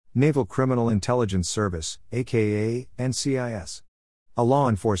Naval Criminal Intelligence Service, aka NCIS. A law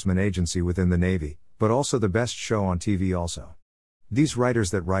enforcement agency within the Navy, but also the best show on TV also. These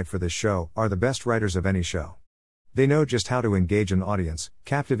writers that write for this show are the best writers of any show. They know just how to engage an audience,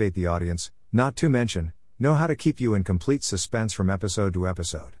 captivate the audience, not to mention, know how to keep you in complete suspense from episode to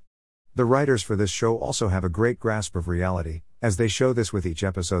episode. The writers for this show also have a great grasp of reality, as they show this with each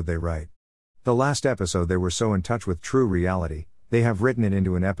episode they write. The last episode they were so in touch with true reality, they have written it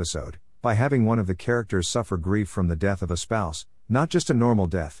into an episode, by having one of the characters suffer grief from the death of a spouse, not just a normal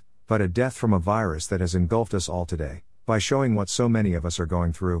death, but a death from a virus that has engulfed us all today, by showing what so many of us are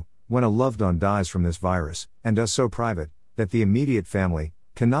going through, when a loved one dies from this virus, and does so private, that the immediate family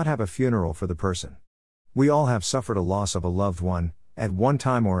cannot have a funeral for the person. We all have suffered a loss of a loved one, at one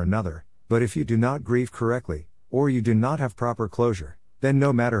time or another, but if you do not grieve correctly, or you do not have proper closure, then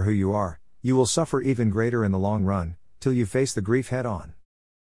no matter who you are, you will suffer even greater in the long run, till you face the grief head on.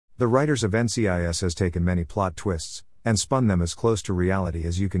 The writers of NCIS has taken many plot twists, and spun them as close to reality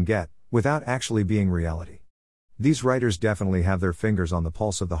as you can get, without actually being reality. These writers definitely have their fingers on the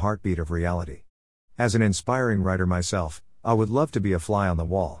pulse of the heartbeat of reality. As an inspiring writer myself, I would love to be a fly on the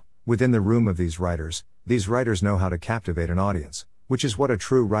wall, within the room of these writers. These writers know how to captivate an audience, which is what a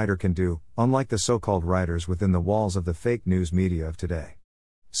true writer can do, unlike the so-called writers within the walls of the fake news media of today.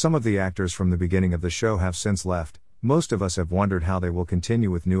 Some of the actors from the beginning of the show have since left. Most of us have wondered how they will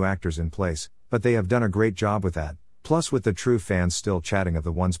continue with new actors in place, but they have done a great job with that, plus with the true fans still chatting of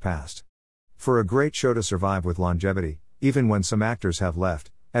the ones past. For a great show to survive with longevity, even when some actors have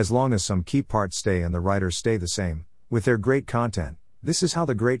left, as long as some key parts stay and the writers stay the same, with their great content, this is how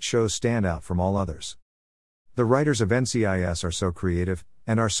the great shows stand out from all others. The writers of NCIS are so creative,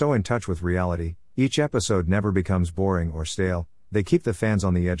 and are so in touch with reality, each episode never becomes boring or stale. They keep the fans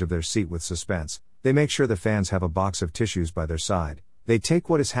on the edge of their seat with suspense. They make sure the fans have a box of tissues by their side. They take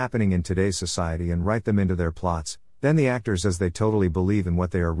what is happening in today's society and write them into their plots. Then the actors, as they totally believe in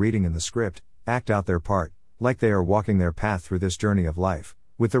what they are reading in the script, act out their part, like they are walking their path through this journey of life,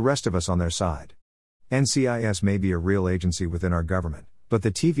 with the rest of us on their side. NCIS may be a real agency within our government, but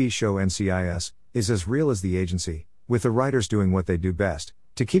the TV show NCIS is as real as the agency, with the writers doing what they do best,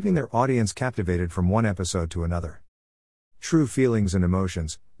 to keeping their audience captivated from one episode to another. True feelings and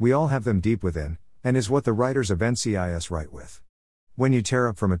emotions, we all have them deep within, and is what the writers of NCIS write with. When you tear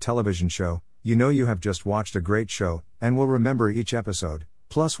up from a television show, you know you have just watched a great show, and will remember each episode.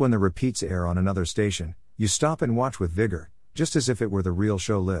 Plus when the repeats air on another station, you stop and watch with vigor, just as if it were the real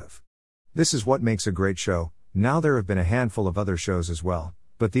show live. This is what makes a great show. Now there have been a handful of other shows as well,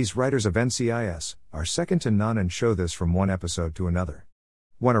 but these writers of NCIS are second to none and show this from one episode to another.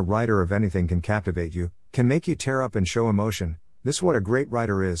 When a writer of anything can captivate you, can make you tear up and show emotion, this is what a great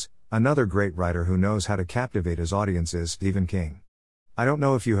writer is. Another great writer who knows how to captivate his audience is Stephen King. I don't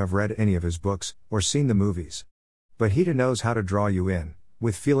know if you have read any of his books, or seen the movies. But he knows how to draw you in,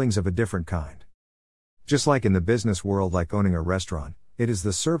 with feelings of a different kind. Just like in the business world, like owning a restaurant, it is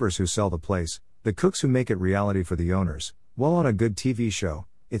the servers who sell the place, the cooks who make it reality for the owners, while on a good TV show,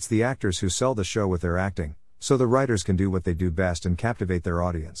 it's the actors who sell the show with their acting, so the writers can do what they do best and captivate their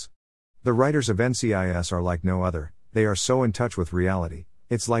audience. The writers of NCIS are like no other. They are so in touch with reality,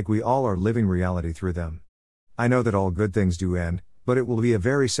 it's like we all are living reality through them. I know that all good things do end, but it will be a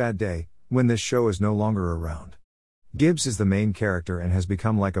very sad day, when this show is no longer around. Gibbs is the main character and has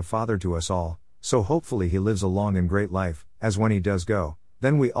become like a father to us all, so hopefully he lives a long and great life, as when he does go,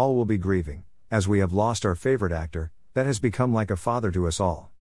 then we all will be grieving, as we have lost our favorite actor, that has become like a father to us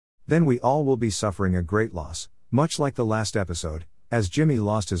all. Then we all will be suffering a great loss, much like the last episode, as Jimmy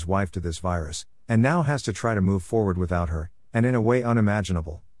lost his wife to this virus, and now has to try to move forward without her, and in a way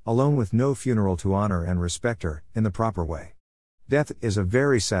unimaginable, alone with no funeral to honor and respect her, in the proper way. Death is a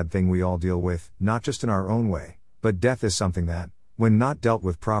very sad thing we all deal with, not just in our own way, but death is something that, when not dealt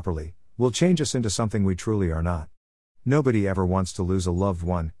with properly, will change us into something we truly are not. Nobody ever wants to lose a loved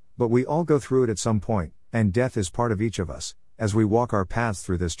one, but we all go through it at some point, and death is part of each of us, as we walk our paths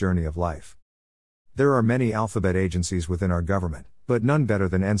through this journey of life. There are many alphabet agencies within our government, but none better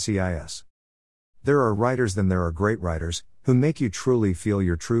than NCIS. There are writers than there are great writers, who make you truly feel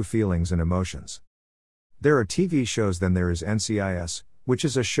your true feelings and emotions. There are TV shows than there is NCIS, which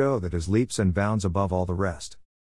is a show that is leaps and bounds above all the rest.